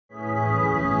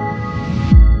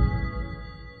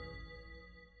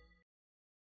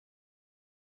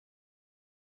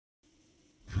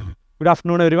Good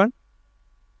afternoon, everyone.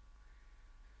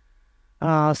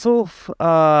 I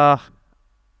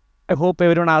hope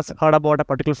everyone has heard about a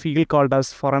particular field called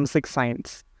as forensic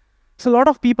science. So a lot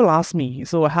of people ask me.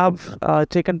 So I have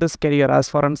taken this career as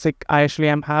forensic. I actually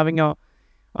am having a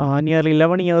nearly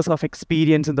 11 years of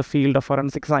experience in the field of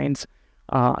forensic science.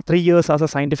 3 years as a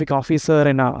scientific officer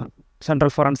in a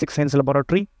Central Forensic Science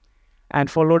Laboratory,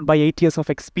 and followed by 8 years of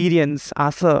experience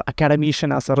as an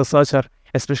academician, as a researcher,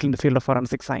 especially in the field of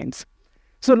forensic science.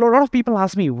 So a lot of people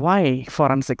ask me why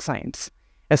forensic science,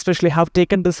 especially have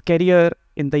taken this career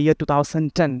in the year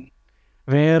 2010,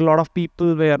 where a lot of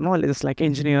people were just like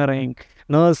engineering,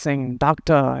 nursing,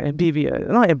 doctor,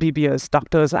 MBBS,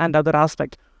 doctors, and other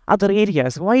aspects, other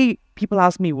areas. Why people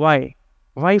ask me why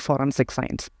forensic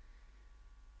science?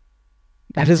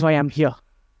 That is why I'm here.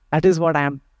 That is what I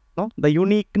am. The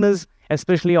uniqueness,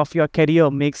 especially of your career,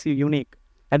 makes you unique.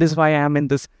 That is why I am in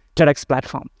this TEDx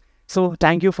platform. So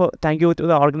thank you to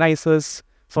the organizers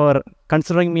for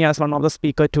considering me as one of the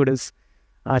speakers to this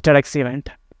TEDx event.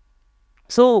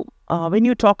 So when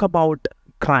you talk about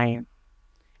crime,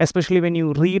 especially when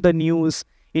you read the news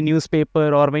in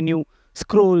newspaper or when you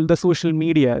scroll the social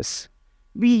medias,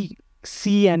 we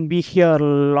see and we hear a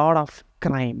lot of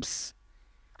crimes.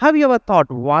 Have you ever thought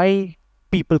why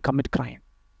people commit crime?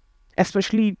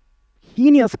 Especially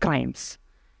heinous crimes,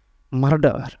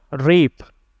 murder, rape,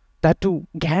 that too,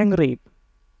 gang rape.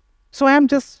 So I am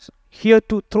just here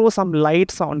to throw some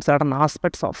lights on certain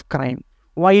aspects of crime.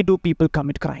 Why do people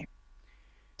commit crime?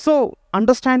 So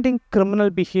understanding criminal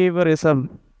behavior is a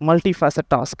multifaceted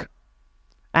task,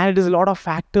 and it is a lot of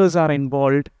factors are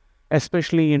involved,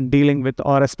 especially in dealing with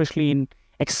or especially in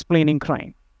explaining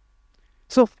crime.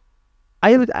 So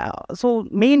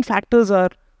main factors are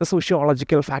the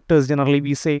sociological factors. Generally,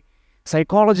 we say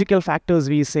psychological factors.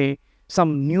 We say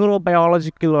some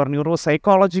neurobiological or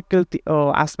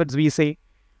neuropsychological aspects. We say,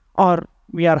 or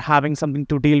we are having something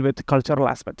to deal with cultural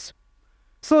aspects.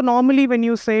 So normally, when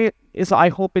you say I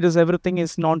hope it is everything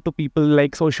is known to people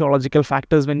like sociological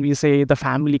factors. When we say the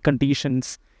family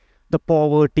conditions, the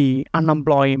poverty,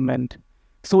 unemployment,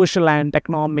 social and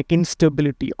economic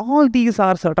instability, all these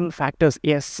are certain factors.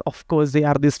 Yes, of course, they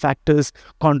are these factors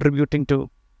contributing to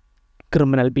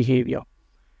criminal behavior.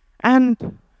 And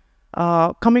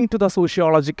coming to the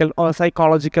sociological or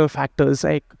psychological factors,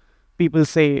 like people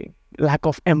say lack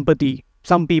of empathy.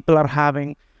 Some people are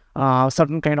having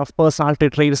certain kind of personality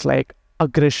traits like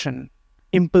aggression,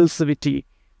 impulsivity,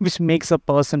 which makes a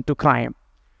person to crime.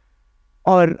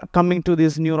 Or coming to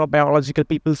these neurobiological,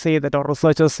 people say that, or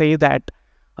researchers say that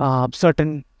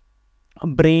certain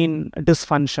brain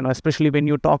dysfunction, especially when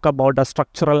you talk about the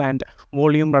structural and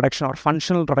volume reduction or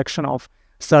functional reduction of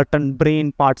certain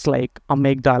brain parts like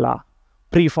amygdala,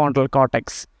 prefrontal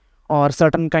cortex, or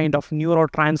certain kind of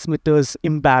neurotransmitters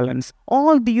imbalance,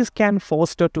 all these can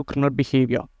foster to criminal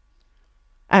behavior.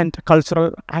 And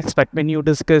cultural aspect, when you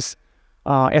discuss,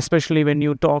 especially when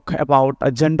you talk about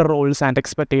gender roles and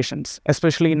expectations,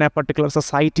 especially in a particular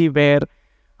society where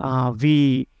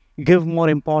we give more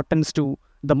importance to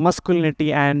the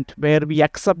masculinity and where we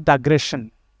accept the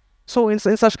aggression. So in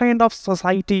such kind of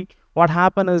society, what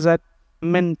happens is that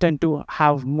men tend to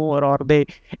have more, or they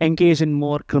engage in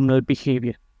more criminal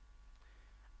behavior.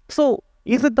 So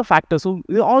is it the factor? So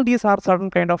all these are certain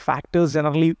kind of factors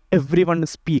generally everyone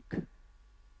speak.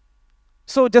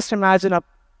 So just imagine a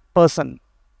person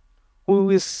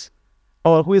who is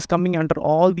coming under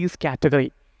all these categories.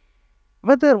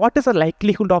 What is the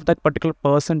likelihood of that particular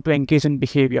person to engage in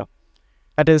behavior?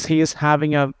 That is, he is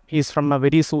from a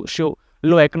very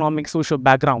low economic social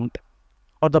background,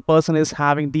 or the person is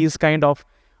having these kind of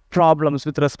problems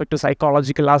with respect to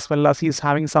psychological, as well as he is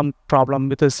having some problem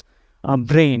with his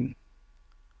brain.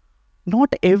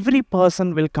 Not every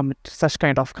person will commit such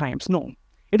kind of crimes. No,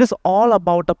 it is all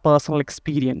about a personal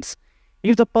experience.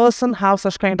 If the person has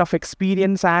such kind of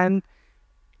experience, and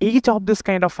each of these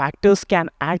kind of factors can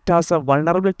act as a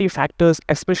vulnerability factors,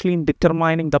 especially in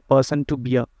determining the person to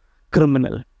be a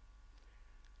criminal.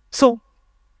 So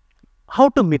how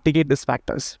to mitigate these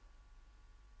factors?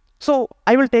 So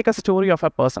I will take a story of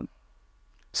a person.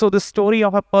 So the story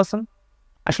of a person,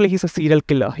 actually he's a serial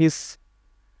killer. He's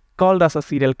called as a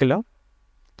serial killer.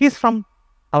 He's from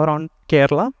around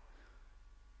Kerala,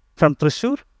 from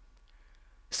Thrissur.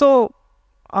 So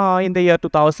in the year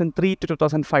 2003 to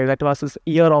 2005, that was his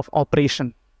year of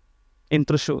operation in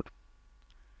Thrissur.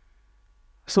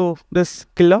 So this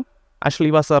killer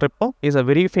actually was a ripper. He's a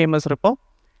very famous ripper.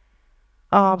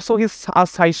 So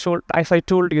as I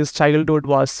told, his childhood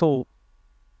was so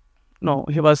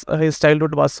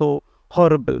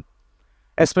horrible.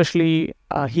 Especially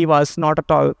he was not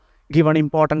at all given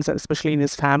importance, especially in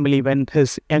his family when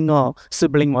his younger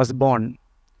sibling was born.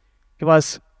 He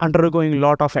was undergoing a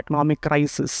lot of economic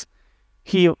crisis.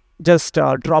 He just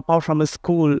dropped out from his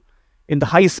school in the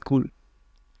high school,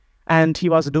 and he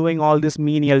was doing all these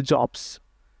menial jobs,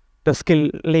 the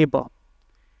skilled labor.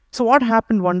 So what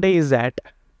happened one day is that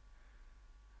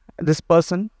this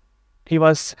person, he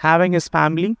was having his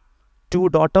family, 2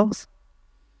 daughters.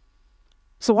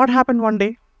 So what happened one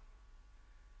day?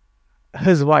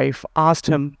 His wife asked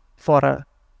him for a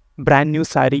brand new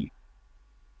sari.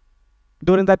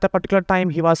 During that particular time,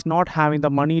 he was not having the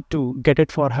money to get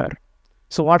it for her.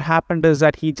 So what happened is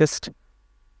that he just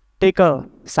take a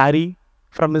sari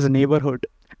from his neighborhood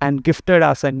and gifted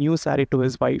as a new sari to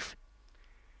his wife.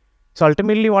 So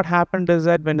ultimately what happened is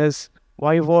that when his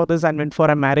wife wore this and went for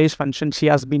a marriage function, she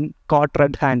has been caught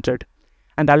red-handed.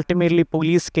 And ultimately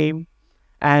police came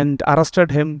and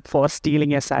arrested him for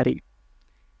stealing a sari.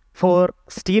 For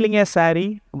stealing a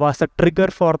sari was a trigger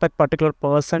for that particular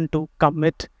person to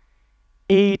commit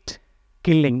 8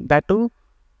 killing, that too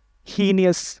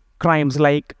heinous crimes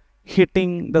like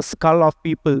hitting the skull of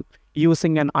people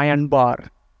using an iron bar.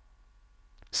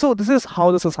 So this is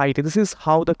how the society, this is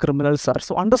how the criminals are.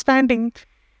 So understanding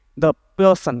the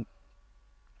person,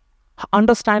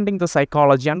 understanding the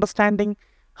psychology, understanding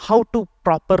how to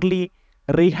properly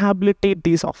rehabilitate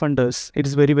these offenders, it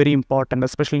is very, very important,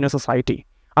 especially in a society.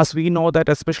 As we know that,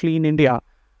 especially in India,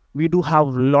 we do have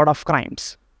a lot of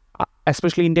crimes.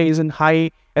 Especially India is in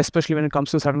high, especially when it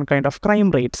comes to certain kind of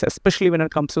crime rates, especially when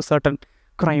it comes to certain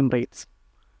crime rates.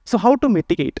 So how to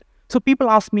mitigate? So people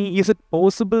ask me, is it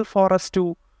possible for us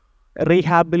to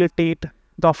rehabilitate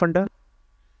the offender?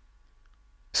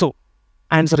 So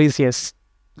answer is yes.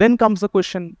 Then comes the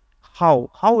question, how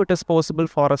it is possible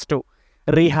for us to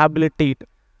rehabilitate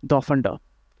the offender?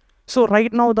 So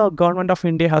right now the government of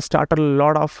India has started a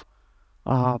lot of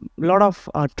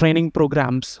training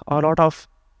programs, a lot of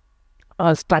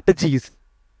strategies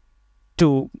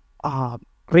to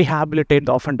rehabilitate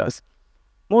the offenders.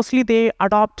 Mostly they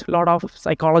adopt a lot of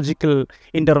psychological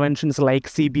interventions like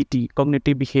CBT,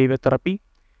 cognitive behavior therapy,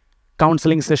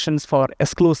 counseling sessions for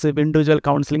exclusive individual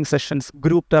counseling sessions,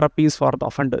 group therapies for the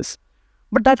offenders.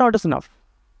 But that not is enough.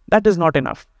 That is not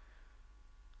enough.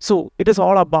 So it is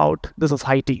all about the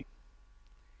society.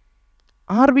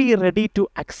 Are we ready to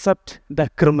accept the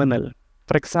criminal?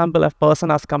 For example, a person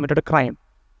has committed a crime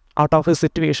out of his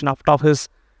situation, out of his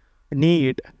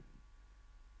need.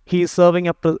 He is serving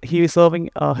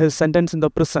his sentence in the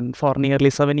prison for nearly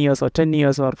 7 years or 10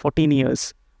 years or 14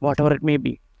 years, whatever it may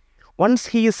be. Once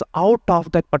he is out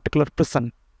of that particular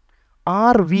prison,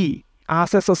 are we,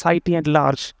 as a society at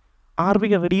large, are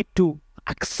we ready to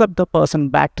accept the person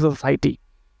back to the society?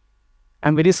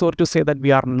 I'm very sorry to say that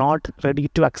we are not ready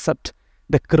to accept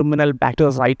the criminal back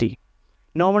to society.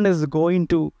 No one is going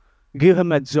to give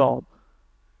him a job.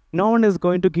 No one is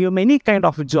going to give him any kind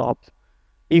of job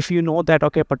if you know that,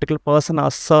 okay, a particular person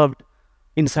has served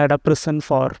inside a prison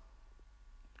for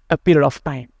a period of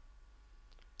time.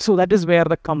 So that is where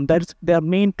that's their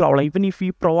main problem. Even if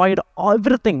we provide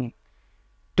everything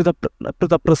to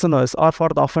the prisoners or for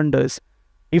the offenders,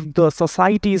 if the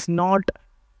society is not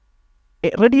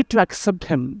ready to accept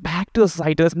him back to the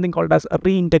society, there's something called as a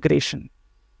reintegration.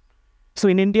 So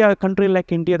in India, a country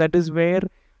like India, that is where a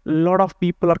lot of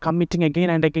people are committing again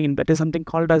and again. That is something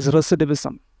called as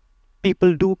recidivism.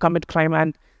 People do commit crime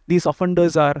and these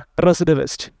offenders are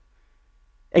recidivist.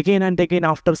 Again and again,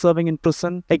 after serving in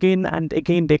prison, again and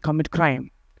again they commit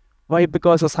crime. Why?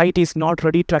 Because society is not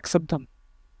ready to accept them.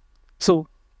 So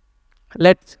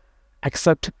let's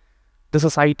accept the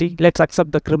society. Let's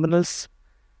accept the criminals.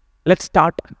 Let's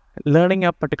start learning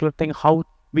a particular thing, how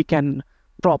we can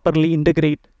properly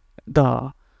integrate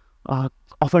the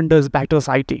offenders back to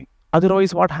society.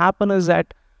 Otherwise, what happens is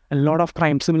that a lot of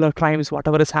crimes, similar crimes,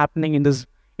 whatever is happening in this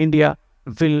India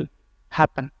will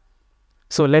happen.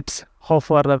 So let's hope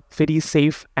for a very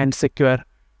safe and secure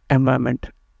environment.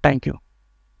 Thank you.